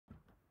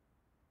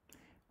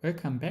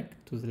Welcome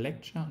back to the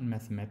lecture on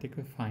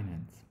mathematical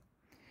finance.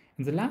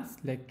 In the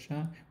last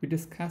lecture, we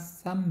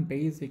discussed some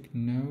basic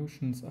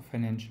notions of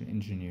financial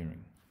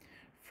engineering.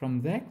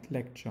 From that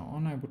lecture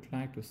on, I would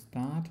like to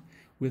start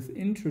with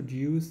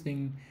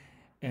introducing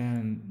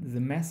the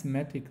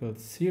mathematical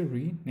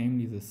theory,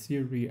 namely the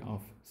theory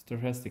of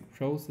stochastic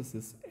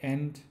processes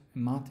and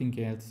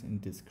martingales in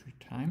discrete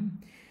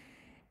time,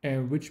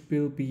 which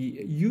will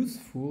be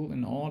useful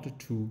in order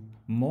to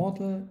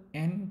model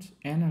and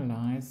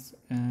analyze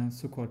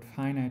so-called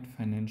finite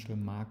financial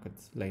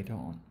markets later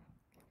on.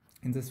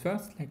 In this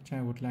first lecture,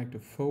 I would like to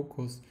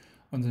focus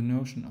on the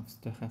notion of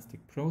stochastic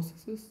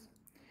processes,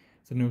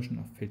 the notion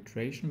of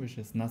filtration, which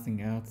is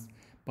nothing else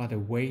but a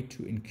way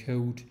to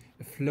encode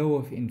a flow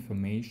of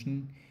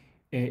information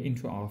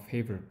into our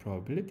favorite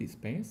probability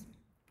space,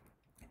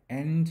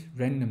 and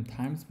random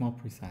times, more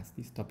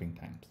precisely stopping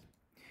times.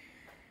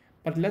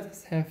 But let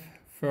us have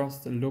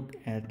first a look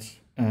at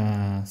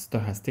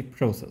stochastic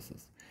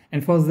processes.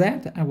 And for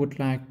that, I would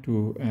like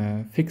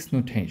to fix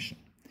notation.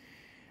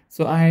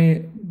 So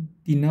I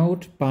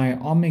denote by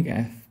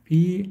omega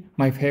fp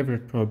my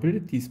favorite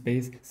probability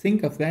space.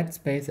 Think of that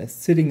space as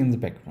sitting in the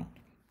background.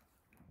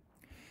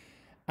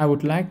 I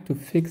would like to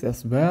fix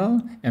as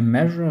well a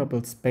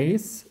measurable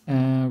space,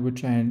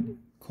 which I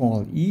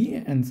call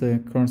E, and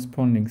the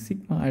corresponding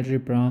sigma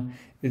algebra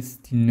is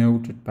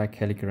denoted by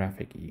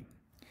calligraphic E.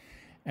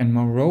 And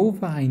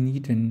moreover, I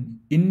need an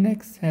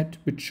index set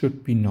which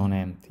should be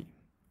non-empty.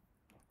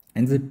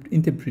 And the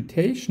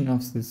interpretation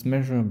of this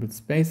measurable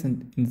space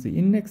in the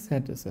index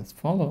set is as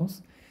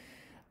follows.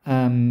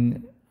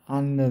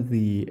 Under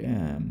the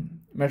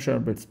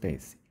measurable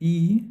space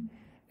E,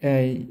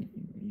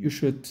 you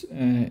should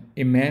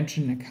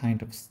imagine a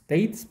kind of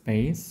state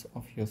space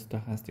of your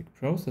stochastic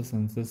process,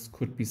 and this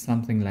could be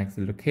something like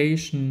the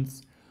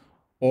locations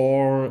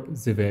or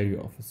the value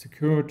of a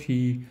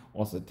security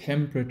or the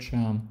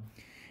temperature.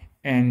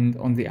 And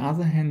on the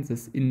other hand,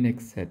 this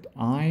index set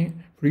I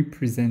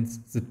represents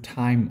the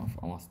time of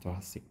our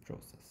stochastic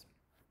process.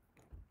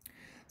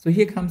 So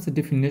here comes the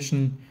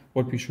definition,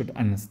 what we should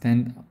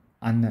understand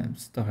under a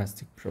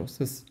stochastic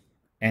process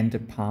and a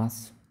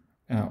path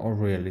or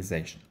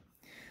realization.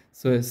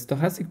 So a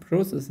stochastic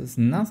process is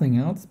nothing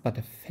else but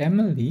a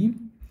family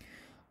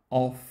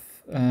of,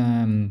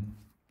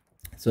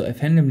 a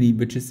family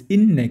which is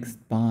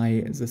indexed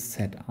by the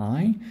set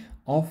I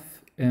of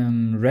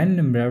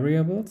random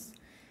variables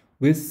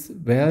with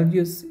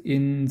values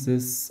in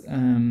this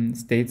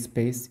state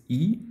space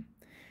E,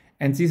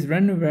 and these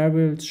random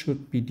variables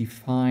should be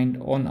defined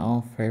on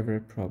our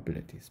favorite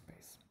probability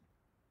space.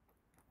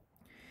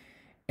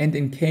 And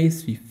in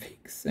case we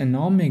fix an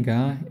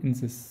omega in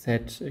this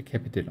set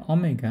capital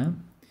omega,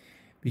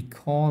 we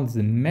call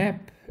the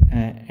map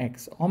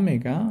x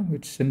omega,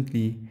 which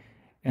simply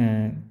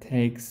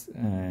takes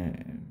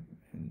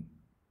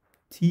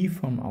t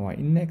from our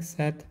index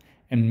set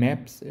and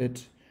maps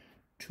it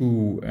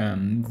to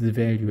the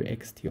value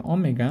xt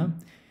omega,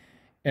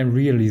 a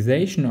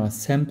realization or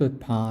sample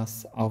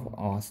path of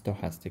our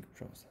stochastic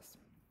process.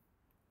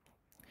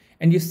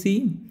 And you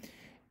see,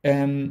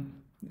 there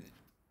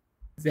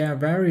are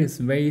various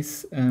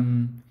ways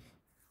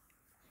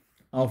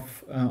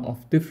of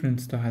different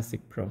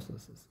stochastic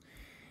processes.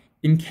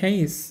 In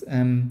case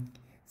the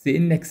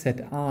index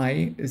set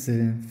I is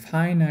a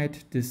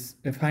finite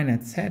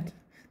set,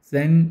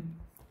 then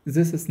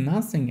this is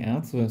nothing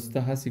else, so a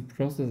stochastic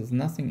process is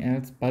nothing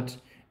else but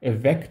a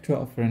vector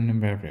of random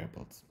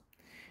variables.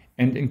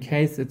 And in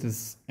case it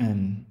is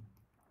an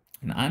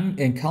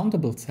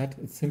uncountable set,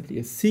 it's simply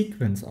a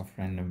sequence of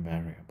random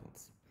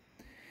variables.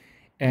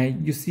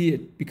 You see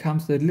it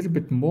becomes a little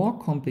bit more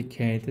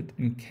complicated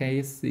in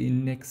case the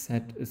index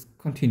set is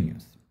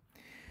continuous.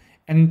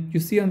 And you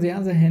see on the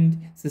other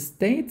hand, the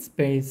state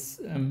space,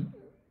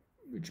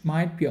 which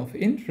might be of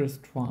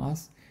interest for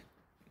us,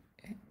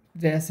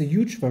 there's a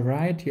huge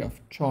variety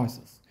of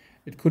choices.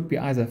 It could be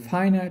either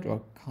finite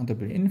or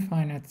countable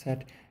infinite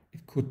set.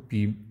 It could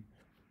be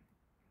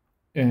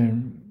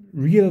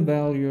real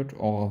valued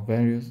or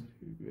values.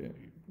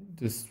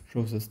 This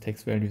process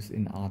takes values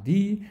in RD.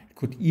 It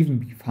could even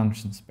be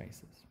function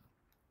spaces.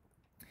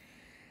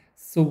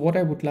 So what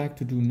I would like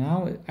to do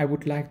now, I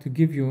would like to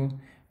give you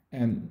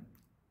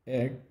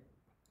a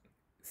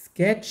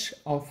sketch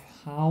of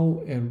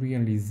how a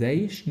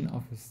realization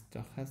of a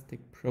stochastic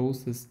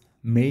process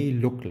may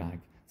look like,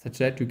 such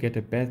that you get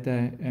a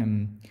better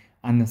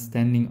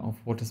understanding of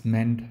what is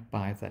meant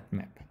by that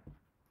map.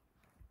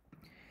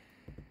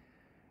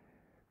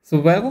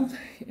 So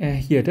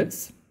here it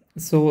is.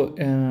 So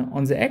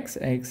on the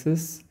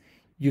x-axis,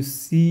 you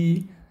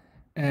see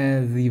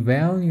the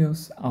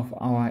values of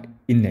our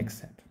index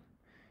set.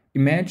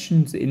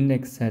 Imagine the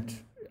index set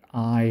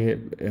I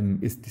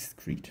is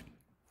discrete.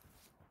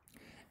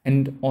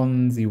 And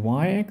on the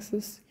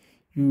y-axis,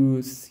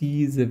 you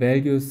see the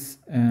values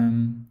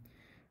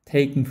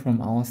taken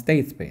from our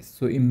state space.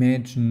 So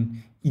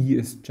imagine E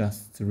is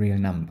just the real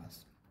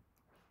numbers.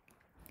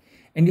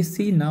 And you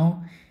see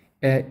now,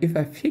 if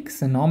I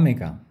fix an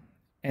omega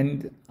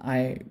and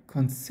I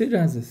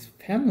consider this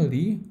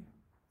family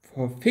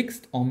for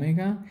fixed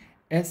omega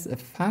as a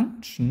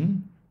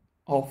function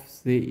of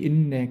the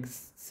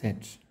index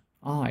set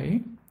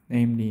I,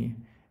 namely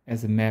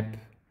as a map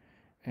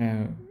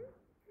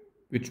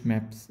which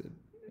maps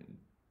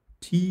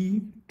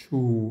t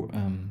to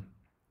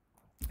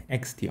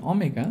xt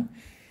omega,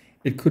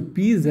 it could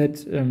be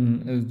that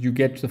you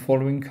get the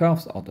following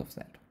curves out of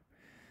that.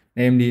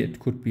 Namely, it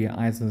could be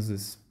either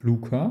this blue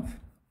curve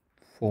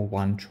for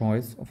one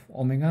choice of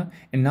omega,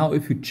 and now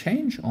if you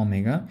change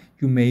omega,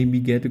 you maybe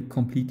get a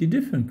completely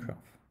different curve.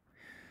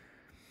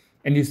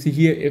 And you see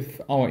here,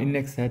 if our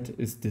index set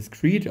is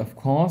discrete, of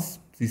course,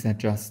 these are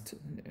just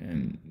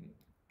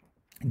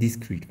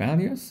discrete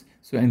values.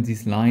 So, and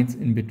these lines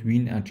in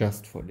between are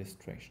just for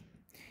illustration.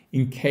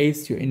 In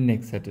case your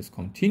index set is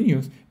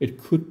continuous, it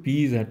could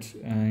be that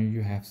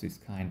you have this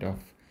kind of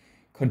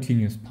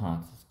continuous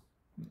paths.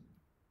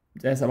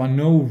 There's aber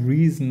no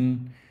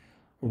reason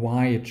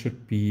why it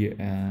should be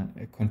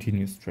a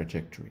continuous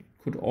trajectory.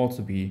 It could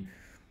also be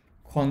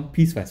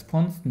piecewise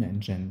constant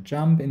and then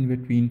jump in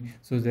between.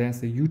 So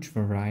there's a huge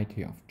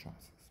variety of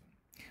choices.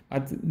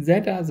 But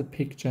that are the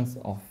pictures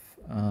of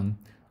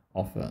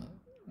a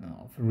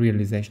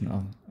realization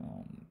of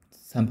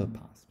sample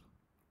paths.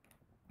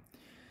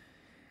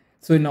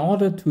 So in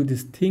order to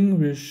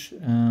distinguish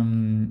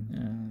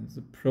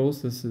the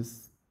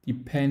processes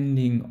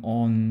depending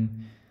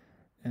on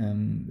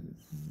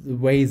the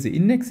way the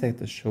index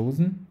set is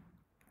chosen,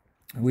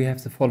 we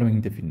have the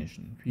following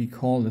definition. We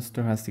call the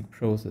stochastic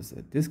process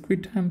a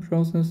discrete time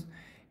process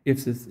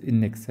if this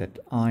index set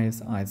I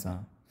is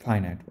either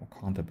finite or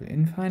countable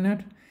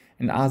infinite,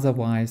 and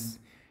otherwise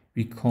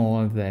we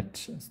call that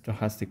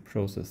stochastic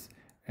process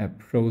a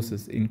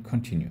process in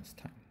continuous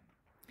time.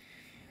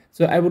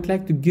 So I would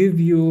like to give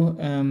you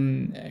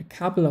a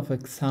couple of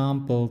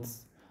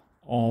examples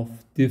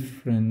of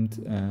different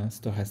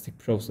stochastic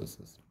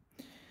processes.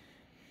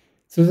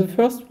 So the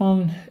first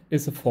one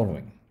is the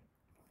following.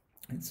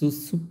 So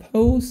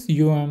suppose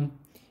your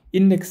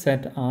index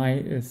set I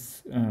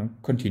is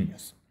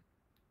continuous.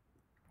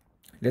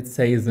 Let's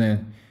say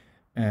the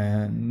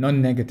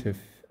non-negative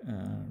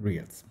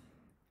reals.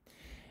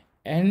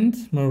 And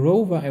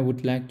moreover, I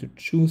would like to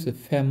choose a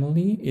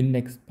family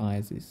indexed by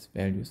these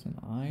values in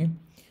I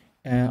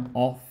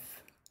of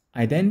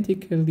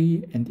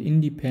identically and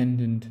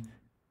independent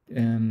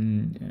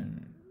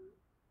random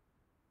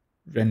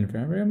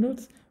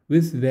variables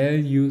with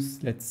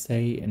values, let's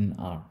say, in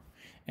R.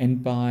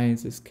 And by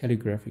this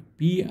calligraphic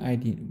B, I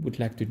would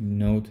like to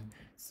denote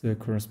the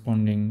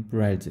corresponding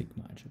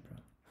product-sigma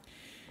algebra.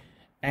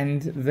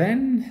 And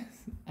then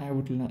I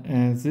would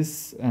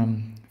this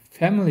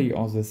family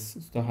or this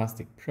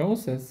stochastic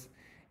process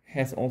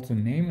has also a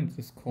name, and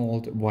it's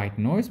called white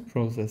noise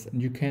process.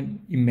 And you can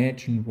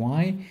imagine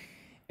why.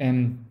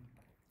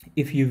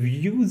 If you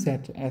view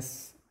that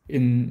as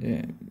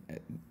in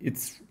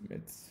its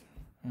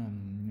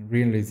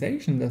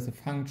realization as a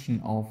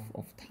function of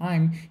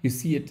time, you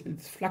see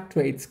it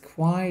fluctuates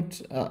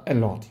quite a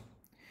lot.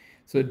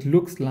 So it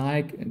looks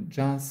like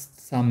just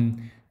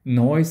some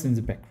noise in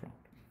the background.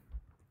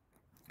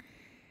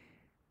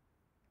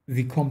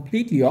 The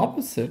completely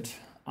opposite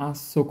are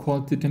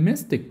so-called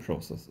deterministic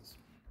processes.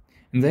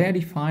 And they are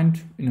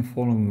defined in the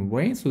following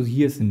way. So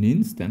here's an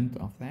instant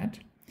of that.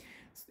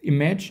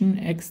 Imagine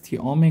xt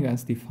omega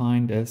is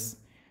defined as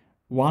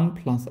 1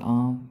 plus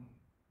r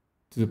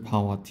to the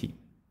power t.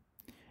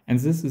 And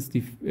this is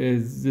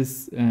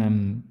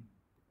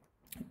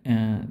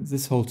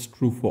this holds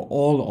true for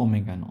all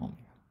omega and omega.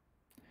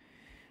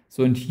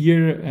 So and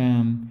here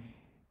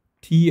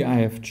t I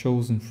have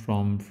chosen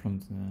from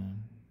the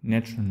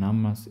natural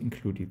numbers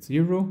included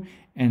 0,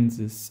 and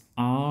this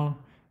r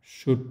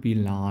should be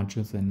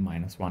larger than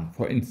 -1,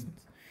 for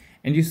instance.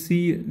 And you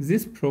see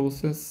this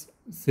process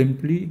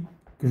simply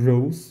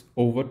grows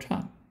over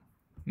time.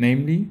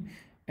 Namely,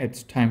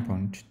 at time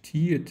point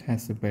t it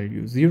has the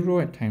value 0,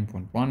 at time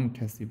point 1 it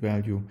has the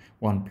value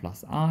 1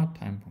 plus r,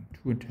 time point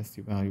 2 it has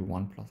the value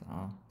 1 plus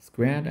r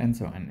squared, and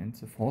so on and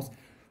so forth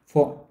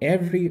for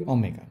every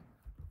omega.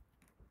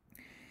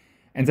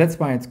 And that's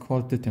why it's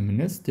called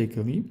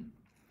deterministically,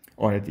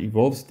 or it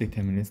evolves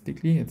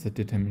deterministically. It's a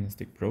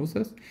deterministic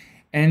process.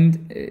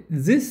 And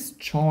this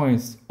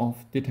choice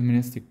of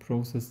deterministic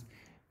process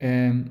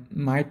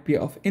might be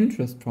of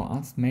interest for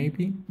us,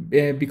 maybe,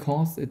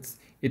 because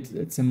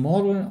it's a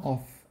model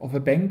of a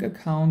bank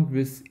account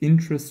with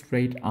interest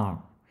rate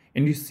R.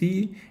 And you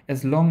see,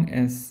 as long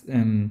as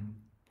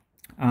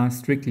R is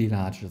strictly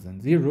larger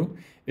than 0,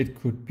 it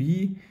could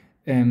be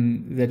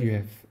that you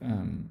have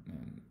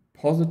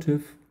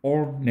positive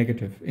or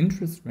negative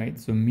interest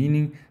rates, so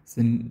meaning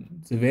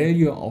the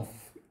value of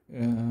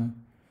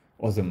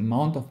or the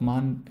amount of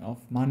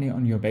money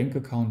on your bank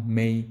account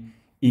may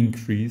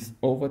increase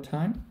over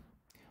time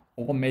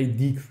or may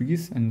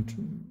decrease, and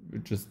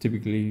which is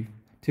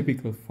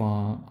typical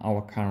for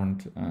our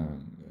current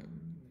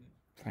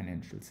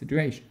financial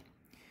situation.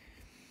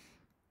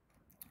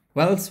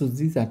 Well, so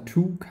these are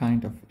two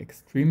kind of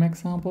extreme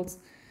examples.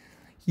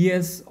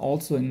 Here's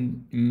also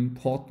an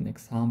important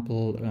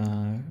example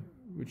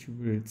which you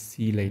will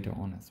see later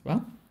on as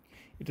well.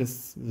 It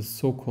is the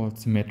so-called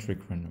symmetric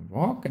random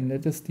walk, and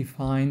it is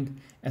defined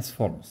as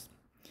follows.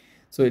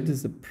 So it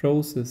is a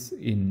process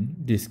in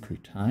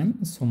discrete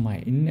time. So my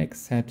index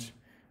set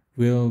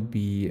will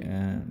be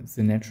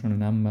the natural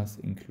numbers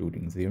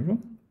including 0.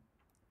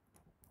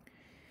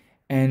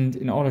 And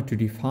in order to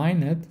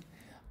define it,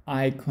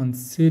 I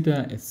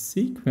consider a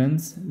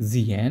sequence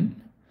Zn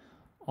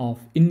of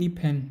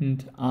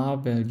independent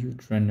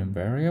r-valued random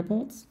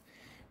variables,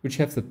 which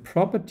have the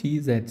property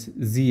that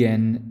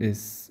Zn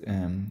is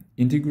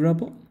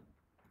integrable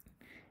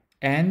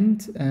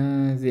and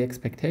the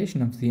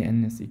expectation of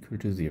Zn is equal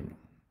to 0.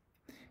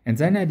 And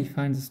then I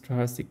define the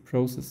stochastic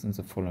process in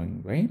the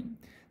following way.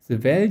 The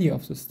value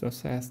of the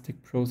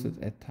stochastic process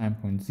at time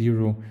point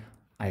 0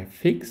 I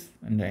fix,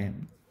 and I,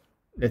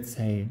 let's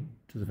say,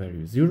 to the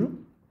value 0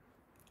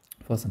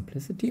 for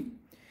simplicity.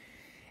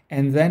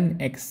 And then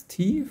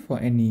xt for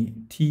any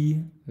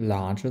t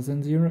larger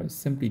than 0 is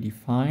simply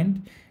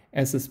defined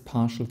as this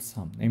partial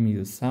sum, namely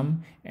the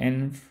sum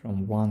n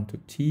from 1 to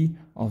t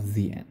of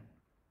Zn.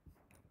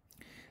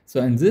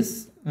 So in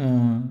this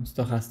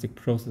stochastic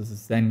process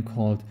is then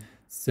called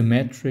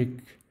symmetric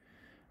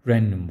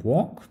random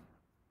walk.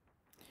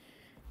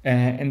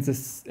 And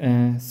this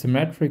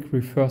symmetric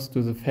refers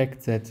to the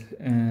fact that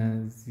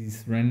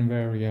these random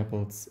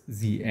variables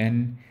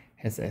Zn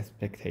has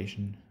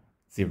expectation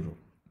 0.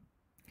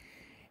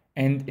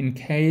 And in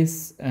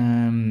case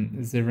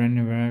the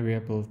random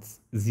variables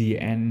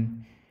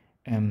Zn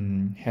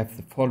have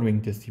the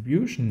following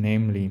distribution,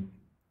 namely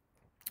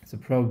the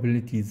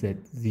probability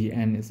that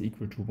Zn is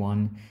equal to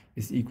 1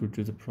 is equal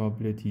to the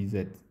probability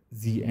that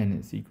Zn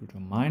is equal to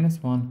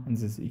 -1, and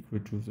this is equal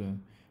to the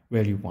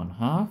value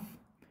 1/2.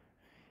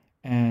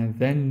 And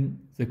then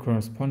the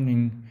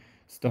corresponding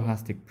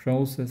stochastic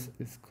process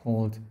is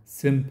called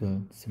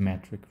simple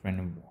symmetric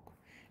random walk.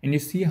 And you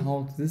see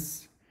how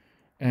this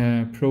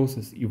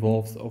process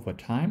evolves over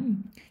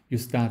time. You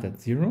start at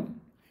 0,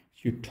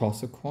 you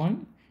toss a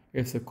coin.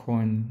 If the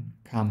coin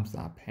comes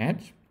up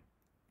head,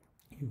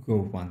 you go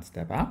one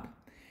step up,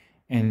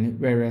 and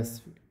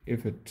whereas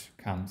if it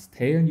comes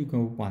tail, you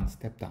go one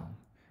step down.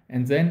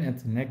 And then at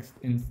the next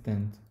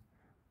instant,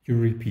 you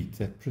repeat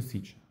that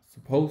procedure.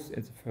 Suppose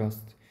at the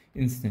first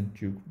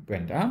instant you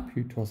went up,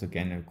 you toss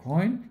again a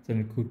coin, then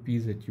it could be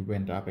that you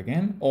went up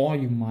again, or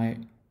you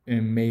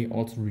may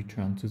also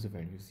return to the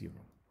value 0.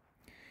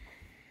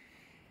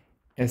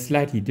 A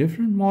slightly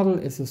different model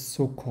is a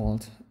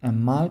so-called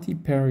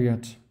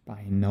multi-period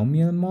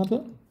binomial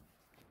model.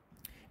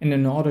 And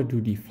in order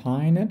to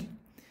define it,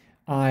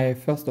 I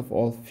first of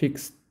all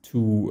fix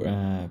two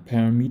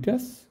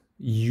parameters,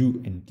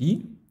 u and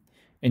d.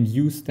 And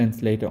u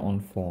stands later on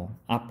for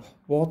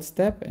upward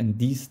step and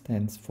d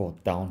stands for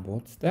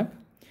downward step.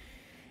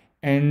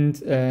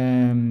 And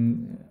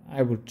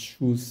I would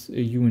choose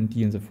u and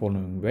d in the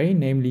following way,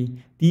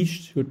 namely d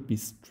should be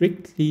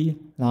strictly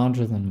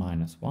larger than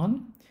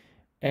 -1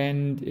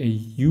 and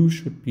u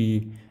should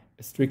be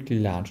strictly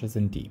larger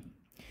than d.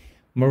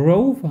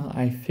 Moreover,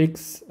 I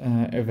fix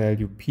a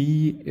value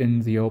p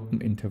in the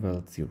open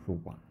interval 0,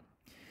 1.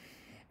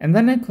 And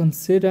then I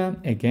consider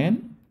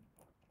again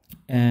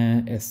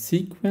a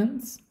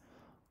sequence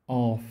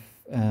of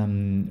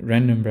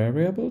random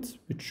variables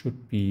which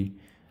should be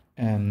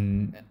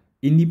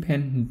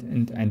independent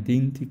and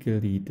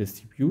identically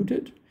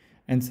distributed.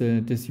 And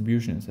the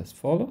distribution is as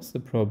follows.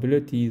 The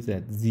probability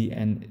that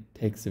Zn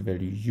takes the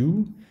value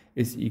u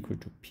is equal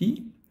to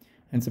p,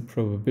 and the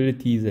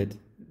probability that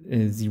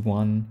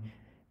Z1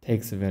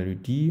 takes the value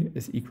d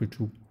is equal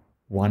to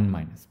 1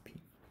 minus p.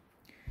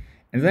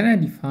 And then I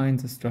define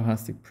the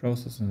stochastic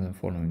process in the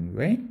following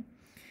way.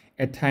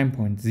 At time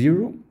point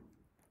 0,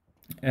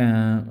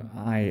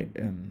 I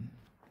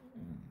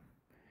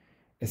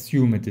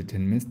assume a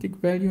deterministic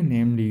value,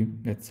 namely,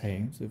 let's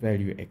say, the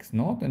value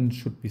x0, and it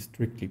should be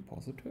strictly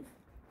positive.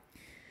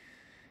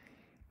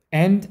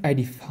 And I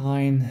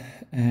define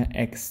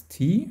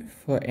xt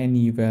for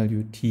any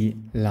value t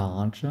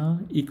larger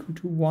equal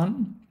to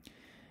 1.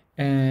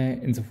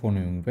 In the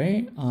following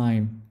way,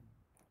 I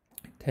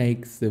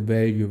take the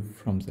value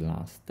from the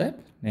last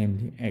step,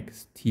 namely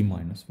xt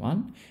minus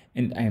 1,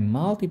 and I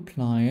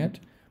multiply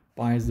it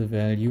by the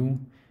value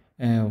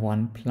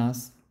 1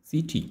 plus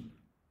zt.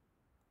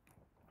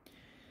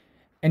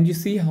 And you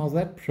see how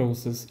that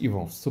process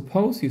evolves.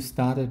 Suppose you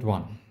start at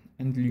 1,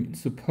 and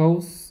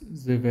suppose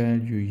the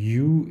value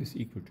u is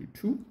equal to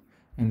 2,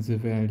 and the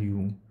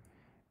value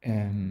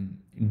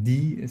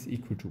d is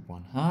equal to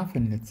 1/2,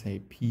 and let's say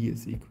p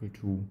is equal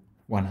to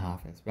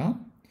 1/2 as well.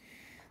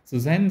 So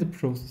then the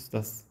process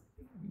does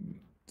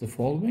the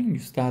following. You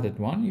start at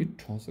 1, you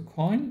toss a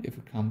coin. If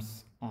it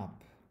comes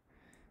up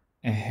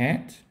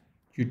ahead,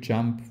 you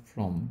jump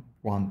from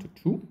 1 to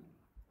 2.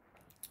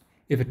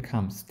 If it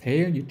comes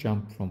tail, you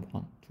jump from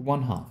 1 to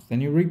 1/2.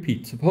 Then you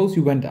repeat. Suppose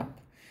you went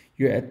up,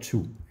 you're at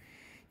 2.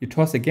 You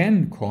toss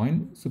again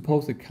coin.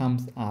 Suppose it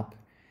comes up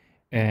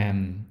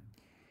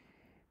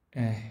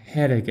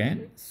ahead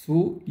again.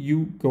 So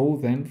you go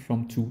then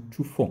from 2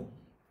 to 4.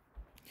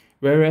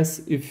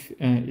 Whereas if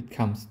it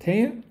comes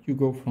tail, you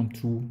go from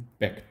 2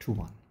 back to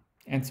 1.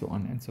 and so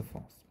on and so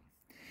forth.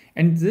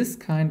 And this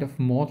kind of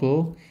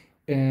model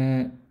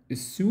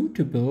is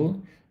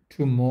suitable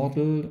to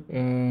model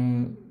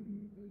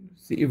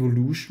the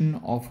evolution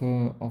of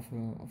a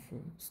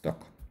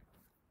stock.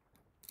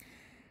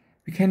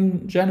 We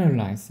can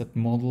generalize that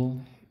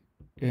model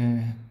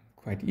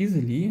quite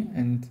easily,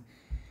 and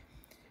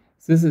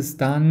this is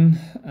done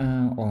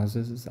or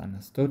this is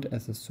understood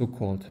as a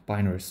so-called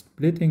binary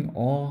splitting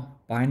or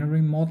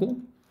binary model.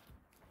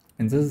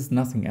 And this is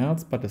nothing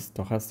else but a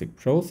stochastic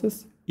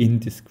process in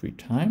discrete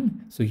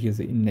time. So here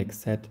the index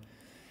set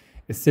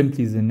is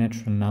simply the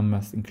natural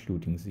numbers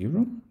including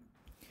 0.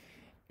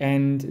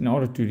 And in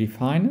order to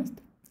define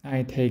it,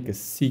 I take a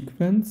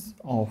sequence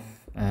of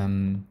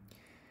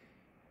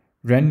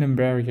random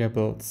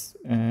variables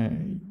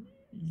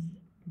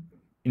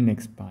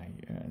indexed by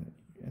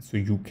so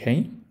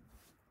UK.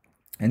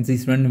 And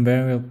these random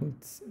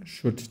variables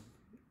should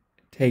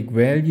take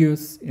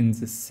values in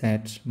the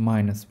set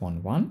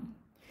 -1, 1.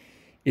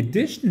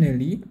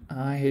 Additionally,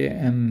 I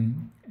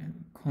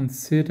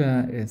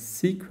consider a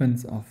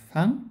sequence of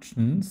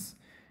functions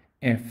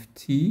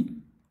ft,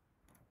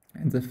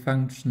 and the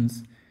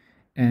functions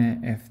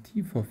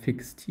ft for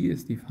fixed t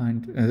is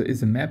defined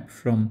is a map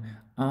from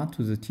r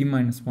to the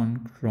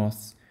t-1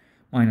 cross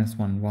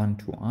 -1, 1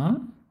 to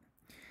r.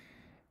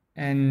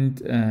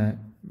 And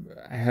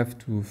I have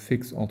to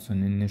fix also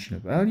an initial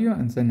value,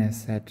 and then I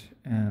set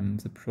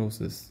the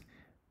process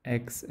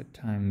x at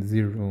time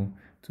 0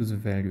 to the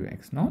value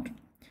x0.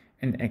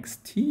 And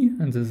xt,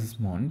 and this is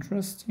more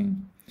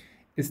interesting,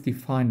 is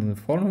defined in the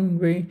following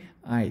way.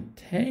 I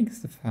take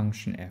the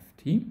function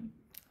ft,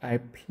 I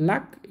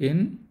plug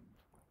in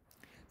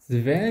the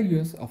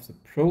values of the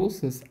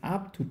process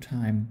up to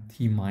time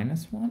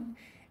t-1,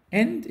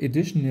 and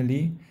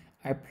additionally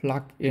I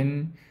plug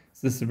in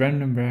this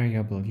random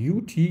variable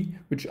ut,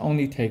 which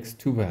only takes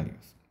 2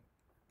 values.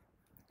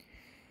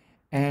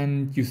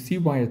 And you see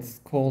why it's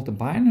called a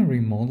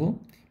binary model,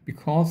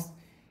 because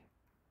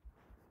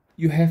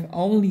you have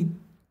only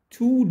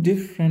 2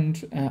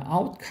 different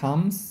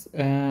outcomes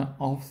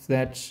of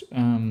that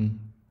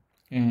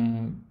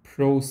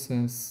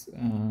process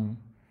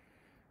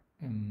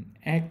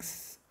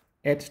x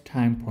at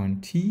time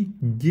point t,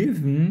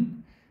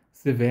 given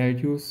the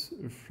values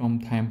from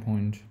time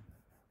point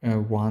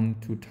 1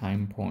 to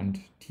time point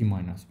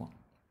t-1.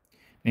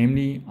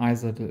 Namely,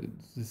 either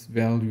this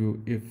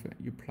value if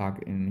you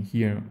plug in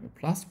here a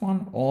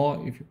 +1,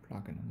 or if you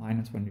plug in a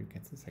 -1, you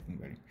get the second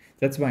value.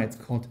 That's why it's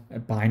called a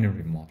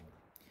binary model.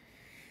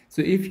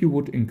 So if you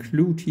would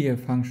include here a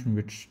function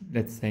which,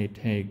 let's say,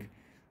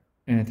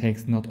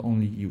 takes not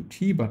only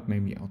ut, but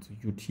maybe also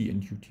ut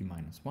and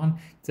ut-1,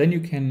 then you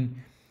can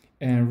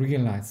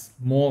realize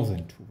more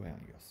than 2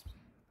 values.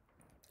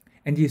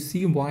 And you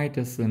see why it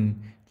is a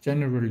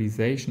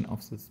generalization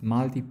of this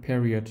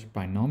multi-period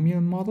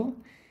binomial model.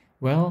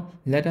 Well,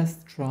 let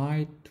us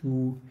try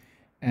to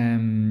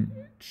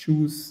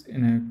choose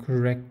in a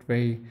correct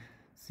way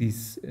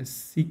this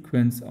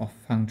sequence of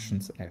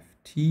functions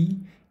ft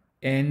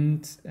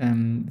and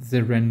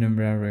the random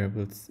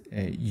variables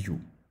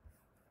u.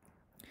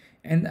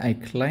 And I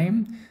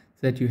claim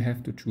that you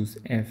have to choose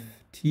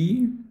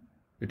ft,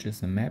 which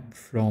is a map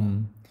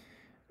from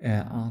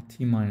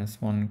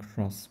rt-1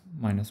 cross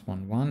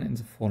 -1, 1 in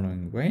the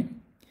following way.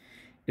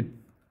 It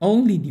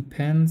only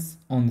depends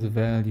on the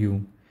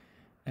value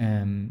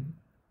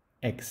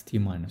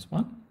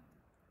xt-1,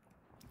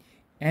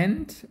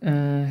 and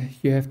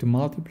you have to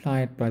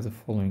multiply it by the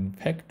following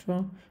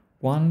factor: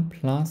 1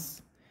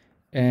 plus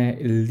a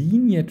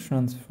linear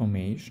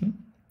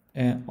transformation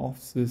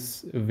of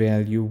this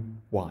value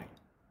y.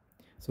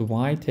 So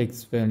y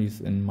takes values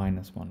in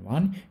 -1,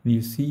 1, and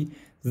you see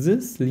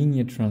this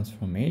linear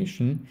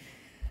transformation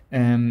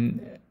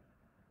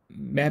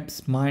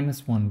maps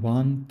 -1,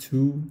 1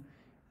 to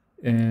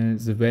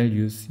the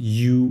values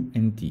u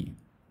and d.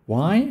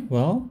 Why?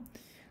 Well,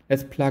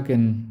 let's plug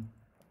in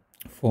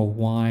for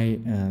y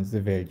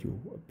the value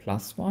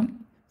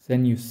 +1.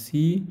 Then you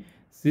see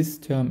this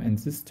term and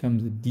this term,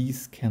 the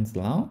d's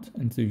cancel out,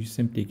 and so you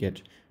simply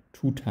get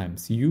 2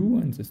 times u,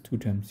 and this 2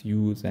 times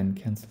u then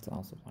cancels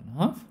out the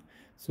 1/2.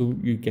 So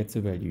you get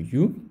the value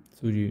u.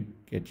 So you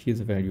get here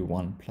the value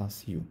 1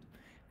 plus u.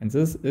 And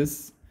this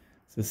is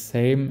the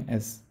same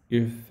as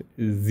if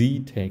z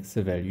takes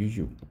the value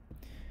u.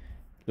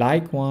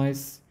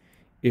 Likewise,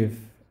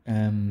 if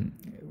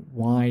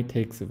y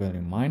takes the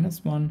value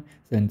 -1,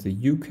 then the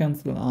u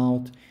cancel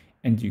out,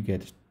 and you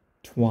get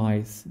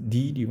twice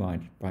d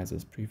divided by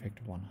this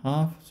prefactor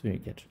 1/2. So you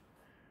get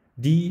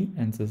d,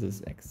 and this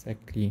is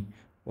exactly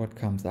what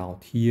comes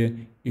out here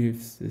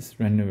if this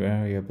random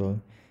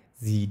variable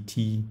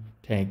zt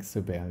takes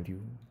the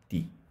value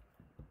d.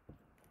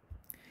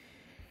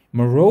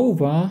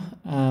 Moreover,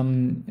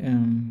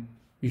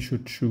 we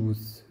should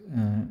choose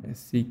a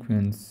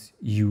sequence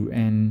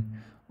un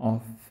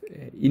of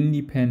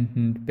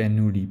independent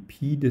Bernoulli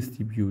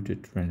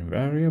p-distributed random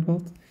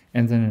variables,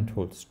 and then it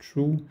holds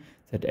true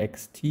that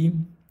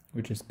xt,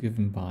 which is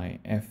given by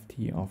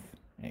ft of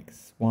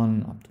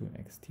x1 up to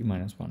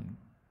xt-1,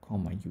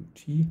 comma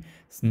ut,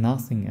 is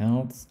nothing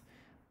else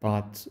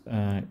but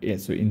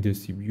so in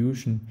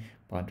distribution,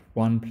 but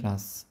 1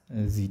 plus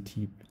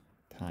zt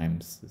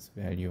times this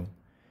value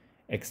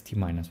xt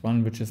minus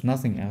 1, which is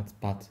nothing else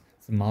but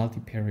the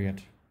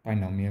multi-period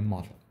binomial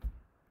model.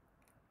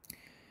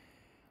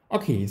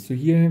 Okay, so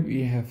here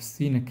we have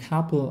seen a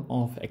couple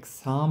of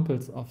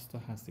examples of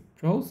stochastic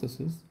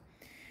processes.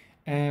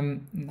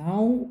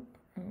 Now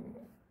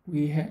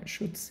we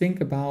should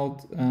think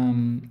about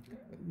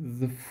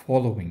the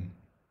following.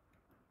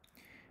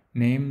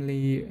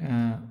 Namely,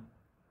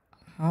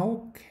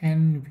 how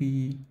can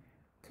we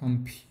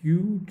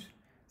compute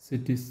the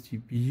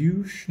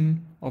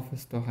distribution of a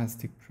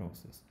stochastic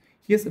process?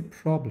 Here's a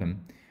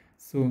problem.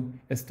 So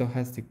a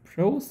stochastic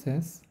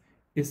process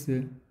is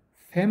a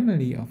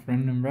family of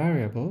random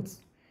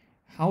variables.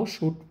 How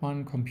should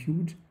one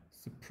compute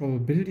the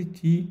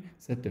probability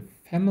that the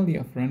family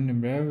of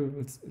random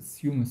variables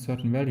assume a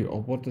certain value,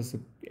 or what is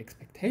the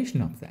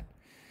expectation of that?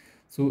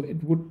 So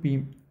it would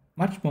be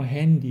much more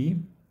handy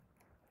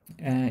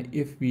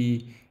if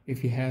we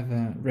have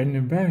a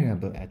random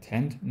variable at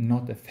hand,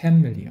 not a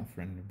family of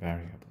random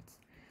variables.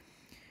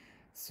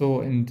 So,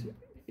 and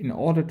in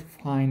order to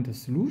find a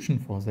solution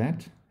for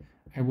that,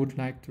 I would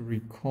like to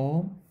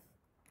recall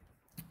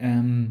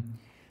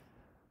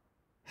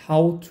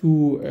how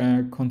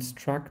to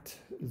construct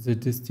the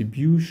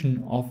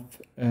distribution of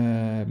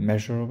a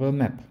measurable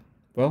map.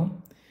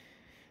 Well,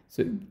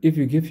 so if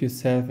you give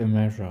yourself a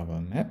measurable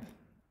map,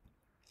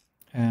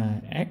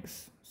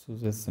 X, so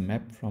this is a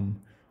map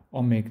from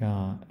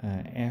omega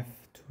f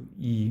to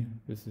E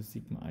with the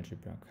sigma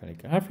algebra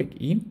calligraphic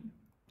E,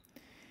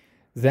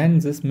 then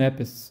this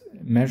map is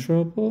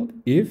measurable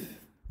if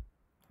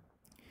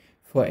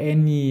for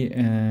any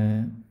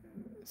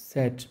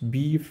set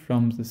B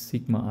from the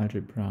sigma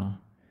algebra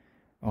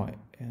or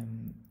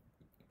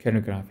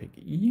calligraphic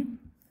E,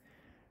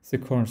 the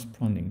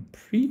corresponding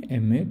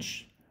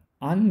pre-image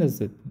under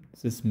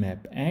this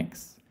map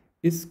X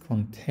is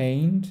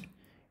contained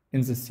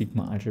in the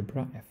sigma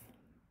algebra F.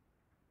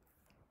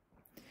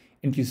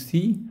 And you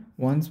see,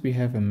 once we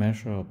have a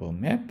measurable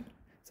map,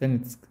 then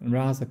it's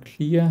rather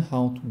clear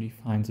how to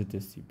define the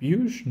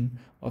distribution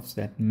of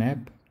that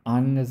map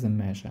under the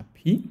measure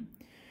P.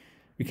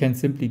 We can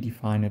simply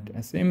define it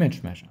as the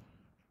image measure.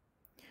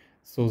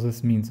 So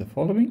this means the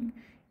following.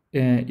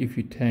 If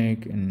you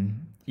take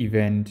an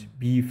event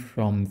B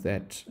from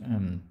that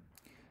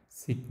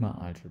sigma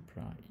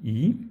algebra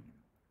E,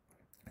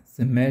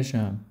 the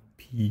measure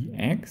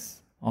Px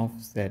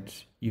of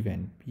that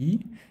event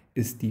B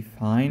is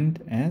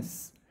defined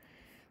as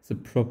the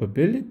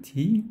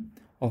probability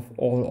of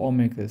all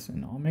omegas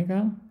in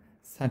omega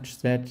such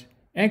that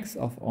x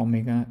of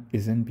omega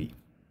is in B.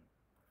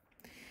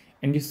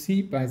 And you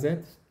see by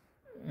that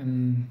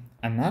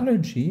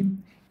analogy,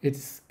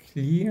 it's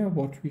clear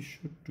what we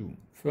should do.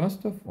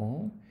 First of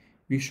all,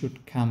 we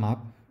should come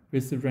up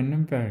with a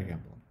random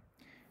variable,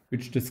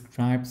 which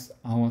describes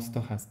our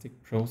stochastic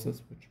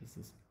process, which is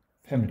this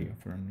family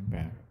of random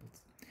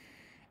variables.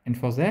 And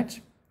for that,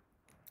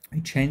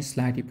 we change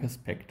slightly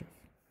perspective.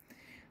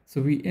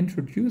 So we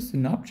introduce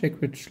an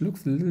object which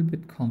looks a little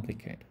bit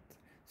complicated.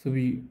 So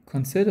we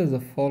consider the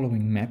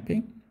following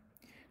mapping,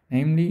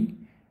 namely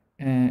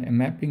a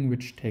mapping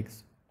which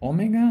takes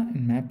omega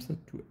and maps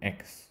it to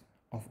x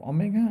of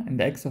omega, and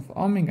x of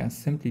omega is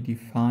simply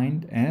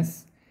defined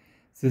as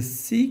the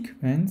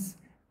sequence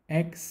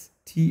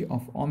xt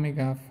of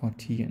omega for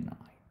t and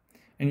I.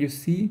 And you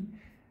see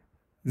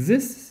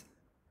this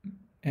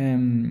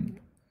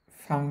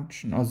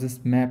function or this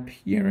map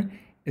here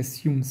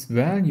assumes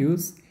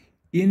values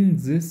in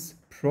this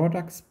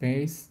product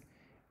space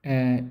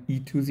e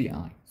to the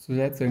I. So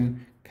that's a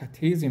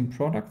Cartesian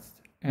product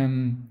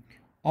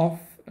of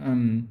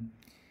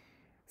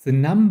the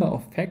number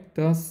of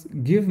factors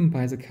given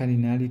by the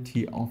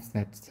cardinality of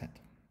that set.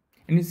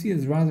 And you see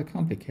it's rather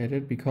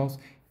complicated because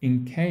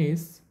in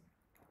case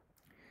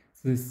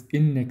this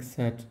index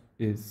set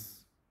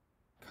is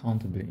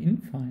countable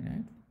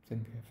infinite,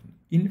 then we have an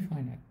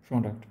infinite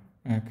product,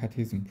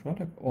 Cartesian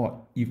product,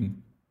 or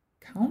even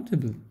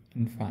countable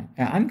infinite,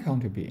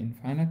 uncountably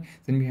infinite,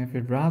 then we have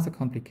a rather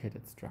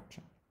complicated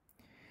structure.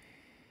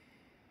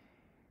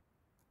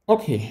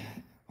 Okay,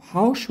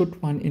 how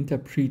should one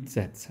interpret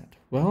that set?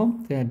 Well,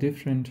 there are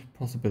different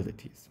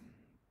possibilities.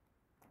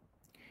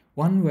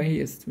 One way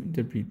is to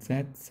interpret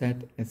that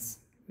set as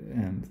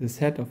the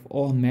set of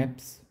all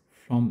maps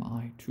from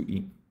I to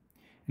E.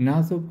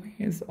 Another way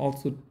is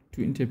also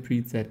to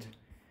interpret that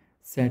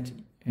set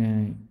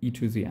e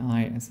to the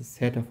I as a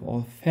set of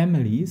all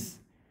families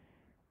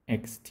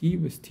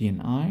xt with t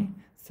and I,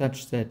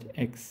 such that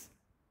xt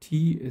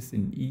is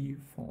in E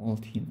for all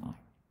t and I.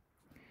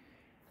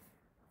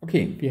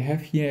 Okay, we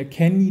have here a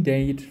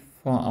candidate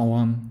for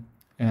our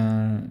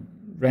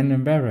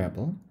random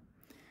variable.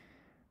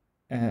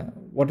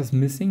 What is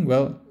missing?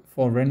 Well,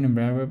 for a random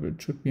variable,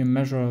 it should be a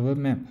measurable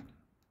map.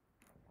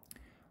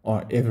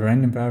 Or if a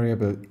random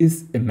variable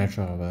is a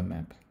measurable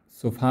map.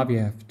 So far we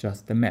have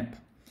just a map.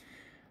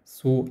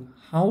 So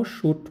how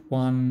should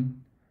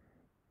one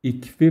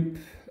equip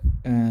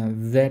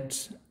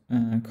that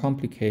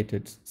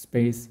complicated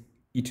space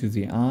e to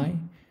the I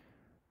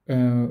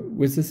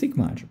with the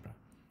sigma algebra.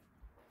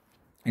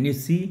 And you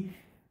see,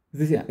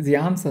 the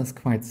answer is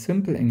quite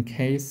simple in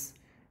case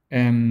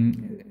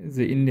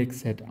the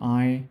index set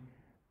I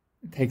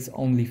takes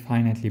only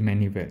finitely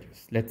many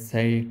values. Let's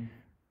say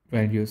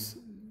values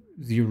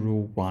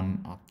 0,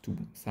 1 up to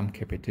some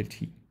capital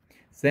T.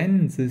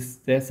 Then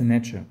there's a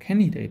natural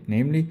candidate,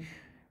 namely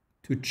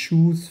to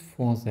choose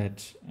for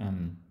that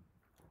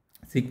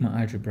sigma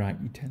algebra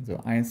E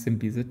tensor I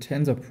simply the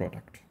tensor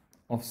product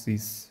of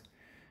these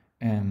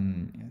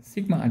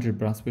sigma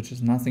algebras, which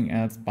is nothing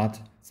else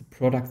but the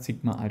product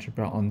sigma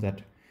algebra on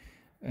that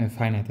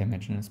finite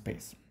dimensional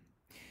space.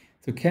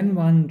 So can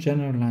one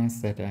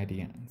generalize that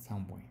idea in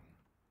some way?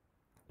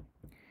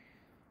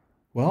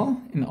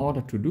 Well, in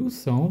order to do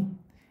so,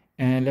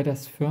 let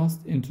us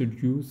first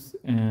introduce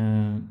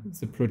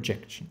the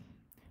projection.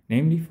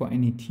 Namely, for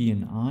any t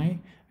and I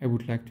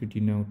would like to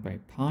denote by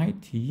pi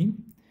t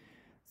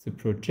the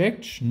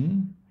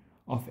projection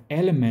of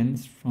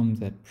elements from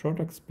that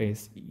product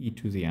space e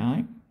to the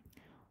I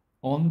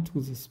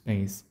onto the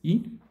space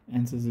E.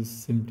 And this is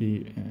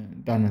simply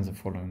done in the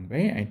following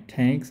way. I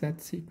take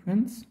that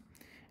sequence,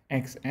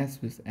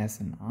 xs with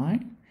s and I,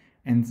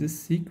 and this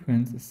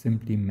sequence is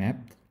simply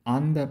mapped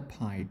under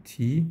pi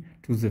t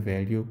to the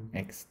value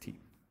xt.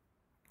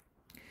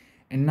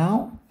 And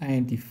now I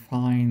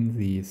define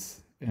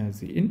these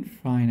the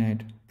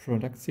infinite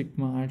product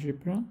sigma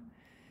algebra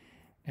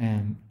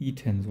e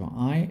tensor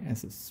I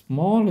as the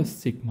smallest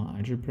sigma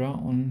algebra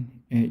on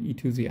e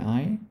to the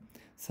I,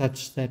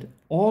 such that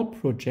all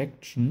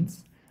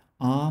projections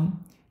are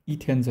e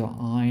tensor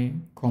I,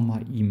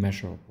 e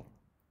measurable.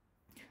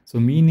 So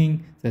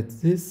meaning that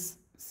this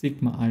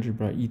sigma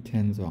algebra e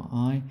tensor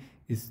I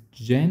is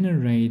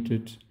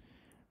generated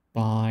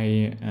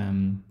by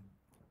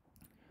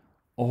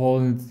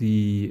all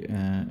the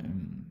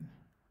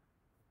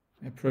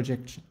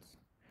projections.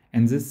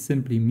 And this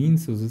simply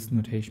means, so this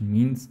notation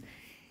means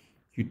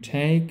you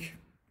take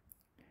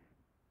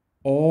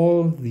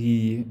all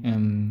the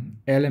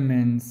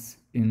elements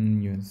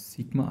in your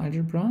sigma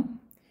algebra,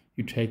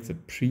 you take the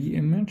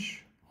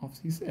pre-image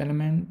of these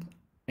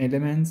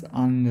elements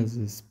under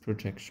this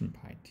projection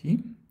pi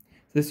t.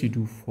 This you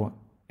do for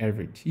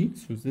every t,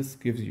 so this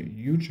gives you a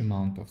huge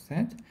amount of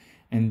that,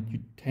 and you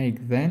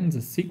take then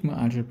the sigma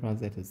algebra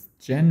that is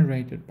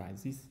generated by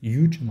this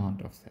huge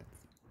amount of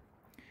sets.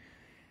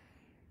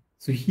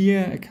 So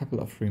here a couple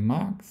of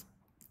remarks.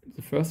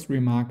 The first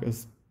remark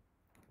is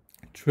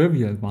a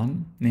trivial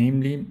one,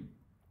 namely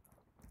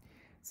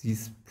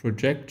these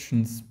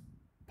projections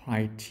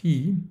pi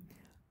t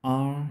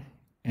are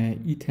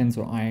e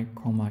tensor I,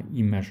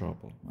 e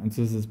measurable, and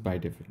this is by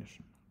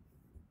definition.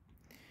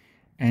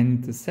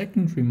 And the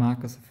second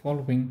remark is the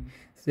following: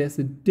 there's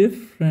a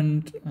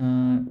different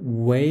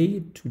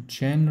way to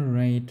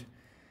generate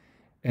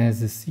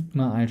the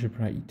sigma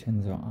algebra E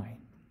tensor I,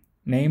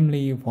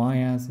 namely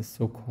via the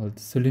so-called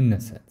cylinder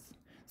sets.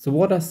 So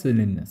what are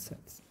cylinder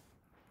sets?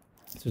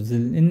 So the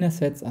cylinder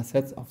sets are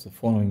sets of the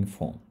following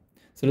form.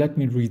 So let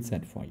me read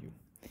that for you.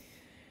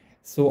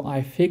 So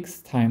I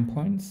fix time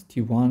points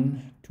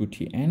t1 to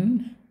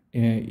tn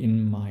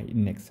in my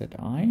index set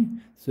I.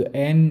 So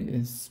n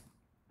is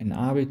an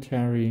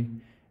arbitrary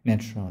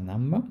natural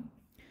number.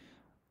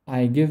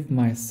 I give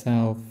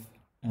myself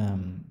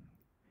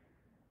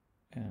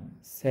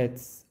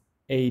sets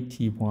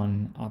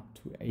at1 up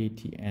to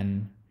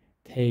atn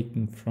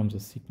taken from the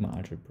sigma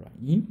algebra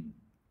E.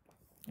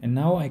 And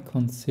now I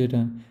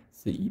consider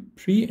the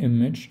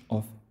pre-image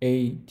of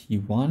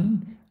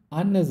at1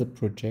 under the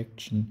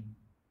projection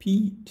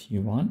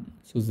pt1.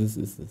 So this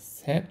is a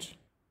set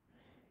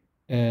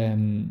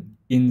in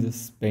the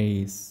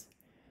space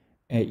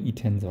E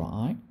tensor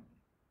I,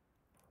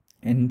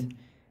 and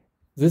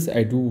this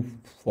I do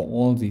for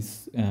all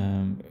these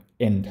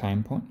n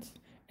time points,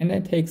 and I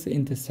take the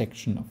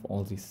intersection of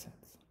all these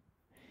sets.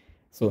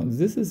 So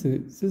this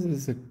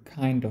is a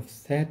kind of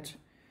set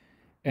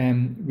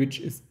which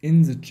is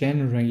in the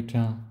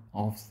generator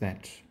of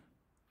that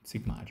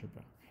sigma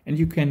algebra, and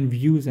you can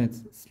view that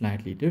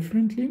slightly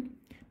differently.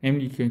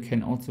 Namely, you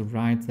can also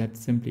write that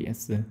simply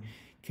as the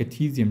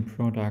Cartesian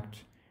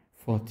product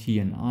for t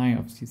and I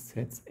of these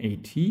sets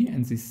at,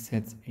 and these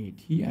sets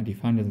at are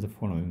defined in the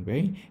following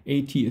way.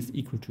 At is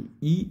equal to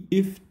E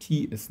if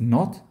t is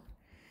not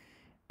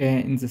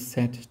in the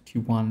set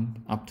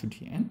t1 up to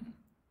tn,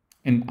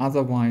 and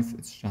otherwise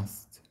it's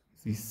just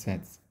these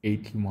sets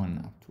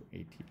at1 up to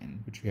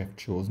atn, which we have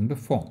chosen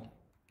before.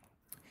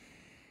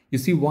 You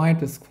see why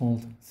it is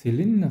called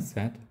cylinder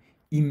set?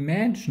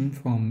 Imagine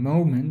for a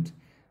moment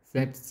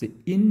that the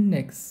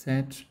index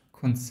set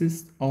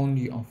consists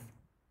only of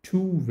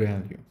two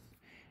values.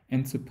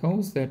 And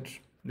suppose that,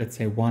 let's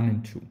say 1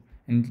 and 2,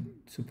 and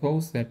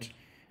suppose that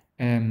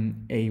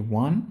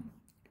A1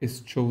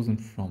 is chosen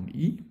from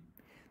E.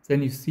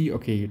 Then you see,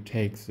 okay, you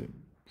take the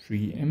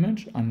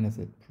pre-image under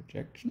the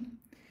projection,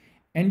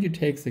 and you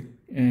take the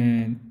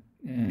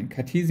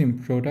Cartesian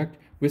product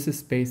with the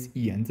space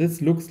E. And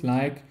this looks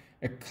like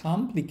a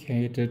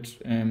complicated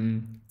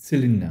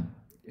cylinder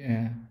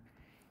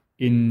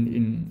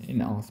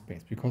in our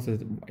space, because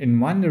in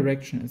one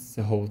direction it's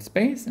the whole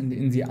space, and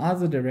in the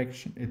other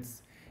direction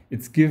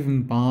it's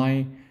given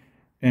by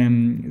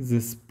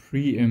this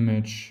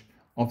pre-image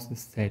of the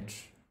set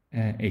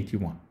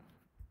 81.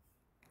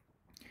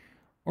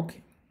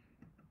 Okay.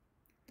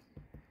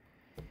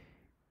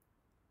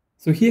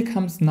 So here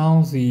comes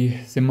now the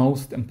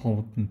most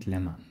important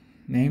lemma,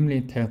 namely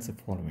it tells the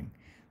following.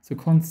 So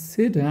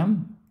consider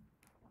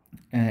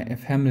a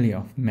family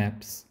of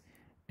maps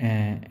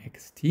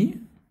xt,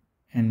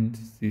 and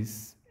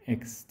this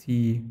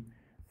xt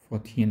for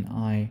t and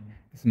I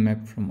is a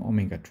map from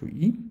omega to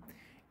e,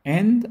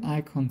 and I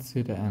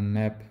consider a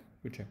map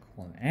which I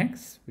call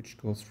x, which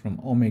goes from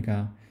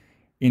omega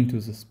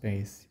into the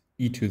space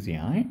e to the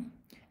I,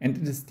 and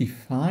it is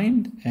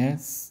defined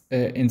as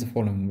in the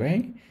following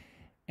way.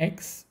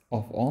 X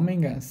of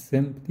omega is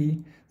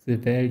simply the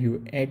value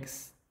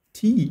xt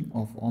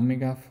of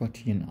omega for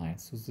t and I,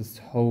 so this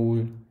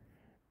whole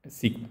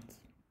sequence.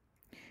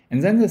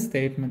 And then the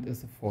statement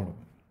is the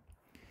following.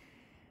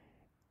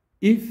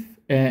 If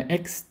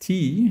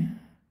xt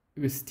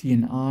with t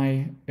and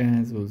I,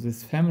 so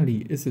this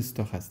family is a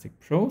stochastic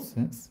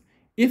process,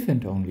 if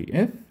and only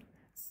if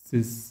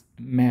this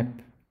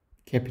map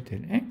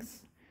capital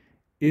X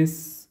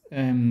is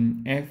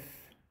f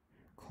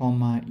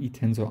comma e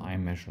tensor I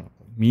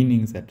measurable,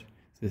 meaning that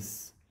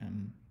this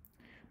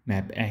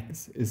map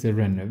X is a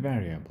random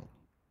variable.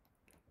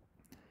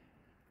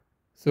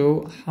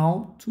 So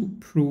how to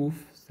prove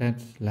that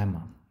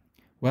lemma?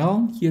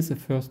 Well, here's the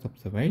first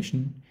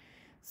observation.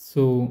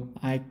 So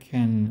I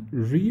can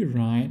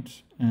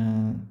rewrite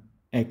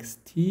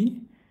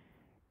xt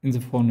in the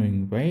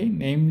following way,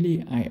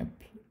 namely I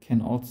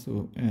can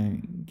also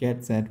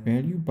get that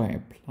value by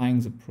applying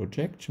the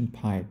projection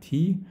pi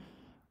t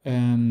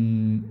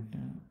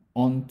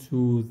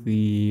onto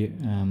the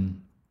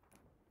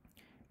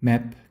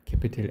map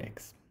capital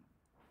X,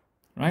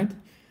 right?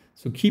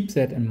 So keep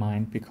that in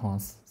mind,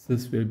 because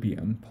this will be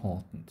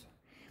important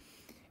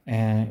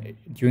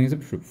during the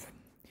proof.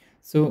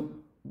 So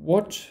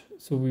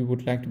we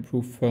would like to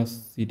prove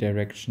first the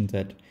direction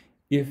that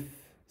if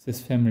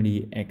this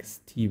family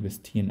xt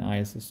with t and I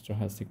is a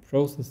stochastic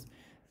process,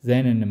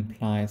 then it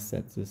implies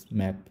that this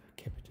map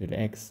capital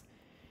X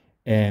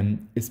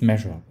is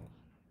measurable.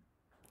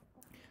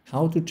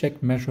 How to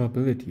check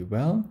measurability?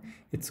 Well,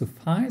 it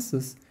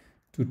suffices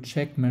to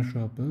check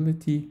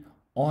measurability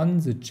on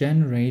the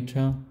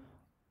generator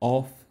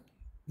of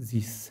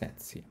these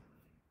sets here.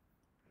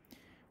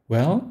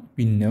 Well,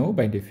 we know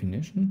by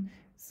definition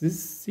this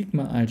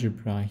sigma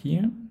algebra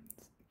here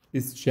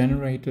is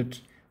generated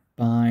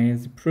by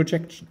the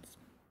projections.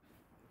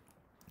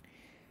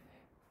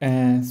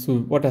 So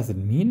what does it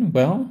mean?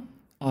 Well,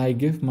 I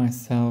give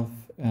myself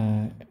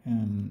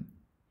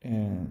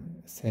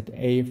set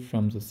A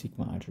from the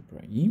sigma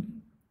algebra E.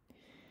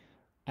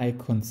 I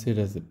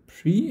consider the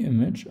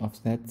pre-image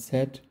of that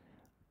set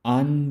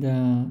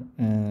under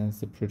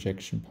the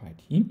projection pi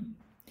t,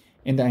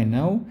 and I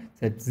know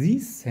that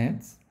these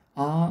sets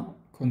are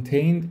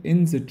contained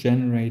in the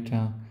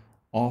generator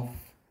of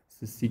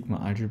the sigma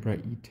algebra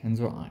E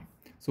tensor I.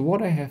 So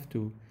what I have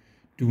to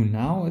do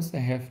now is I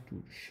have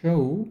to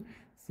show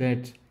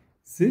that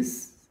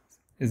this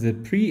is a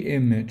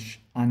pre-image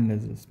under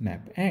this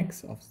map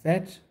X of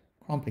that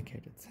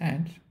complicated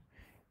set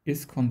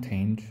is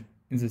contained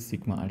in the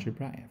sigma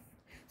algebra F.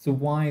 So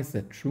why is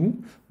that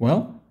true?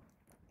 Well,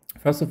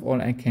 first of all,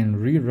 I can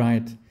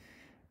rewrite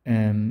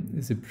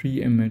the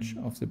pre-image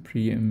of the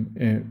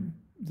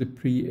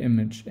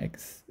pre-image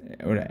X,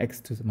 or X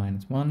to the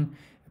minus 1,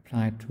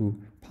 applied to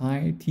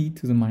pi t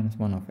to the minus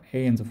 1 of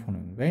A in the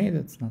following way.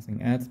 That's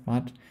nothing else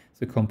but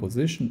the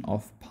composition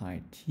of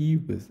pi t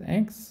with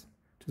X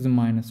to the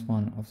minus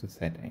 1 of the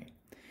set A.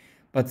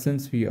 But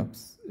since we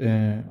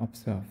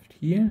observed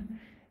here,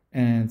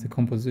 and the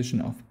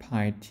composition of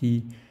pi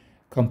t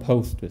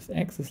composed with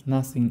X is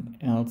nothing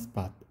else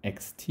but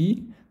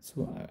xt,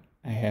 so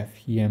I have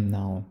here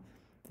now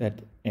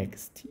that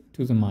xt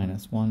to the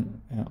minus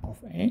 1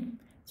 of A.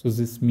 So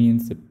this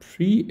means the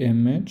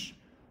pre-image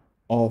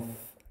of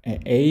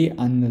A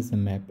under the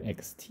map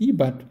xt,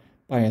 but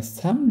by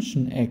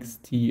assumption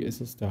xt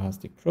is a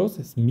stochastic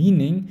process,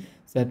 meaning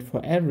that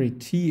for every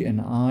t and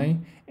I,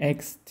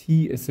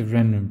 xt is a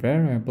random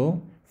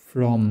variable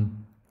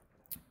from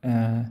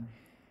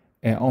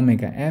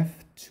omega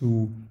f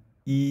to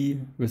e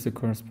with the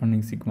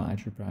corresponding sigma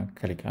algebra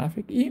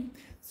calligraphic e.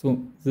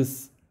 So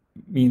this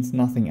means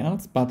nothing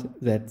else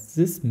but that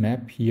this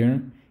map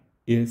here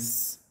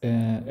is,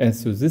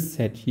 so this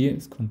set here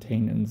is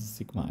contained in the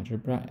sigma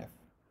algebra F.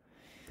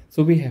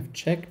 So we have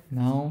checked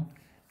now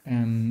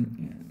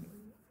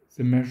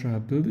the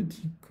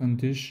measurability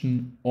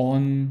condition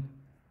on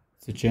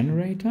the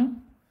generator,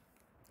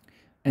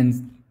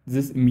 and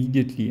this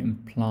immediately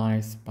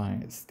implies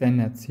by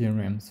standard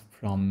theorems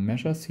from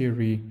measure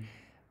theory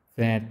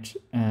that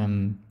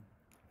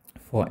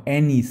for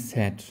any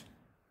set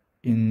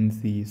in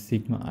the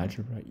sigma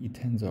algebra E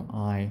tensor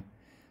I,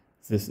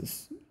 this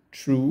is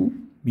true,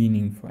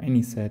 meaning for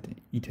any set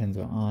E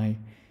tensor I,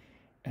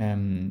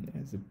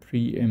 the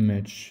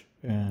pre-image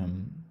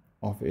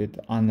of it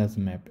under the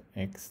map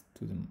X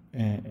to the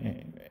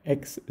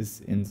X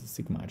is in the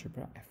sigma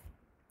algebra F.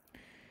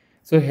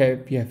 So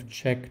here we have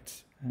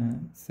checked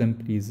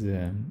simply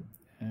the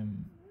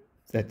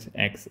that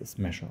X is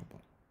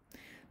measurable.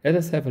 Let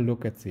us have a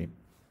look at the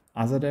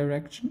other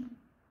direction.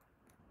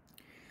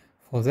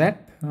 For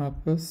that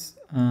purpose,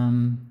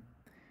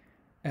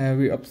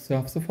 we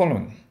observe the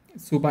following.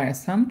 So by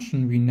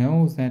assumption, we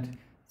know that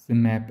the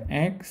map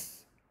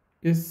X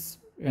is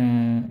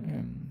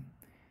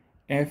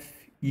f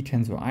e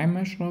tensor I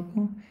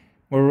measurable.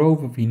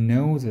 Moreover, we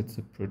know that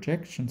the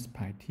projections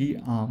pi t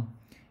are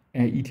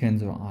e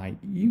tensor I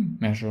e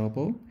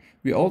measurable.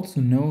 We also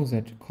know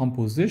that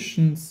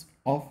compositions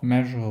of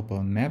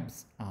measurable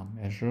maps are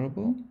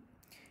measurable.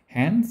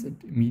 Hence, it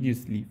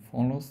immediately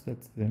follows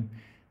that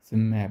the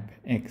map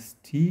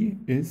xt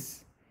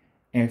is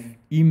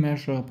fe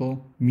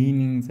measurable,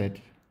 meaning that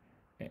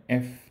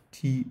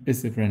ft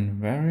is a random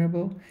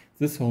variable.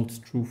 This holds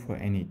true for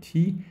any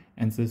t,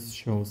 and this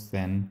shows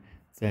then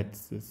that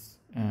this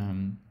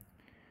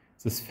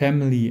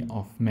family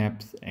of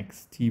maps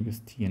xt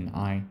with t and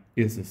I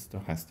is a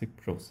stochastic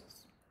process.